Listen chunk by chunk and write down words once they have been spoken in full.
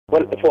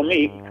Well, for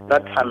me,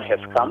 that time has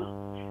come,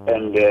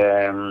 and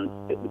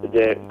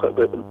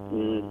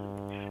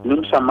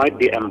Numsa might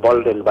be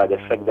emboldened by the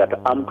fact that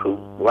AMCU,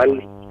 while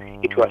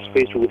it was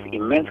faced with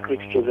immense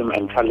criticism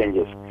and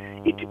challenges,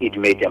 it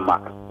made a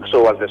mark.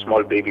 So was a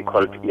small baby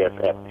called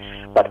EFF.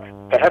 But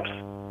perhaps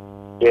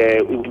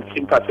in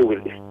sympathy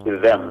with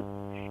them,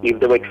 if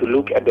they were to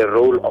look at the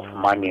role of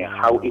money,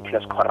 how it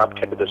has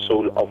corrupted the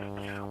soul of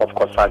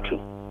Cosatu,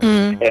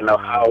 and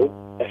how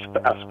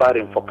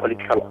aspiring for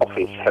political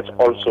office has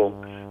also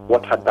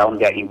watered down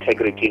their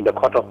integrity in the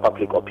court of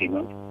public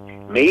opinion,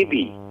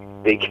 maybe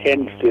they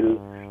can still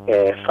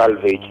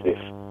salvage this.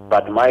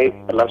 But my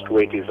last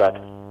word is that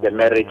the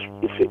marriage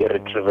is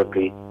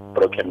irretrievably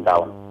broken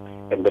down,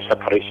 and the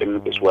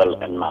separation is well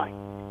and nigh.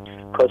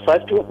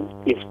 Cosatu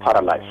is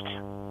paralyzed,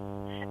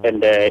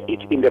 and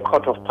in the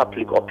court of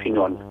public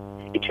opinion,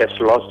 it has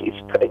lost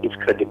its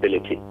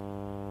credibility.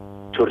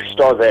 To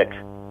restore that,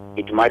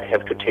 it might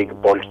have to take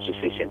bold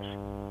decisions.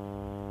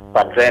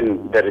 But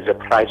then there is a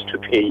price to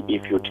pay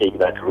if you take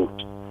that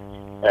route.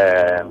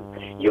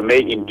 You may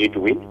indeed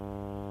win,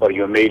 or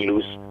you may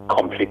lose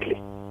completely.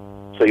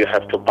 So you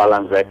have to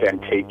balance that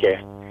and take a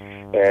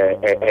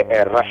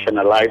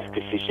rationalized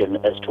decision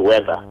as to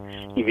whether,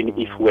 even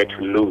if we were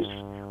to lose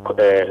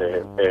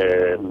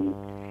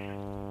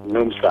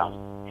Numsa,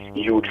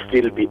 you would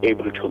still be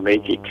able to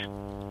make it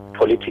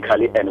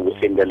politically and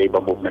within the labor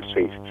movement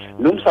space.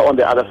 Numsa, on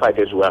the other side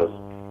as well,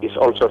 is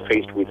also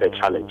faced with a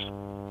challenge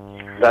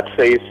that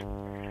says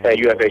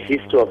you have a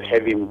history of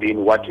having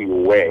been what you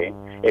were,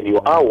 and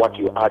you are what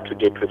you are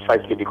today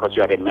precisely because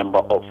you are a member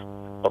of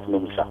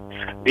Numsa.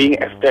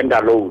 Being a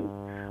standalone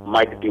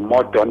might be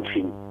more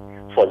daunting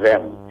for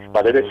them,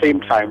 but at the same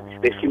time,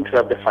 they seem to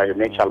have the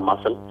financial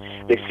muscle.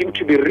 They seem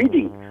to be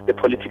reading the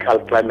political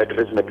climate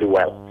reasonably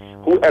well.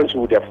 Who else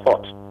would have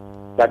thought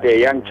that a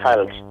young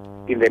child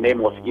in the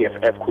name of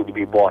EFF could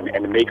be born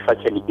and make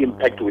such an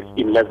impact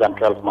within less than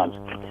 12 months?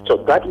 So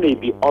that may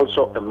be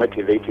also a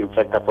motivating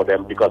factor for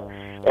them, because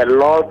a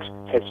lot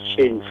has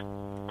changed,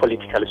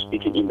 politically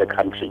speaking, in the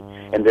country.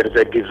 And there is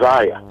a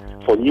desire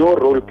for new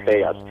role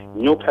players,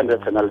 new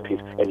personalities,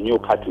 and new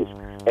parties.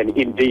 And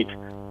indeed,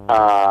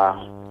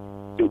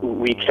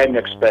 we can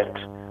expect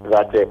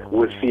that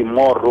we'll see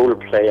more role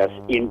players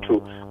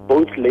into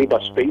both labor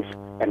space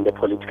and the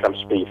political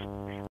space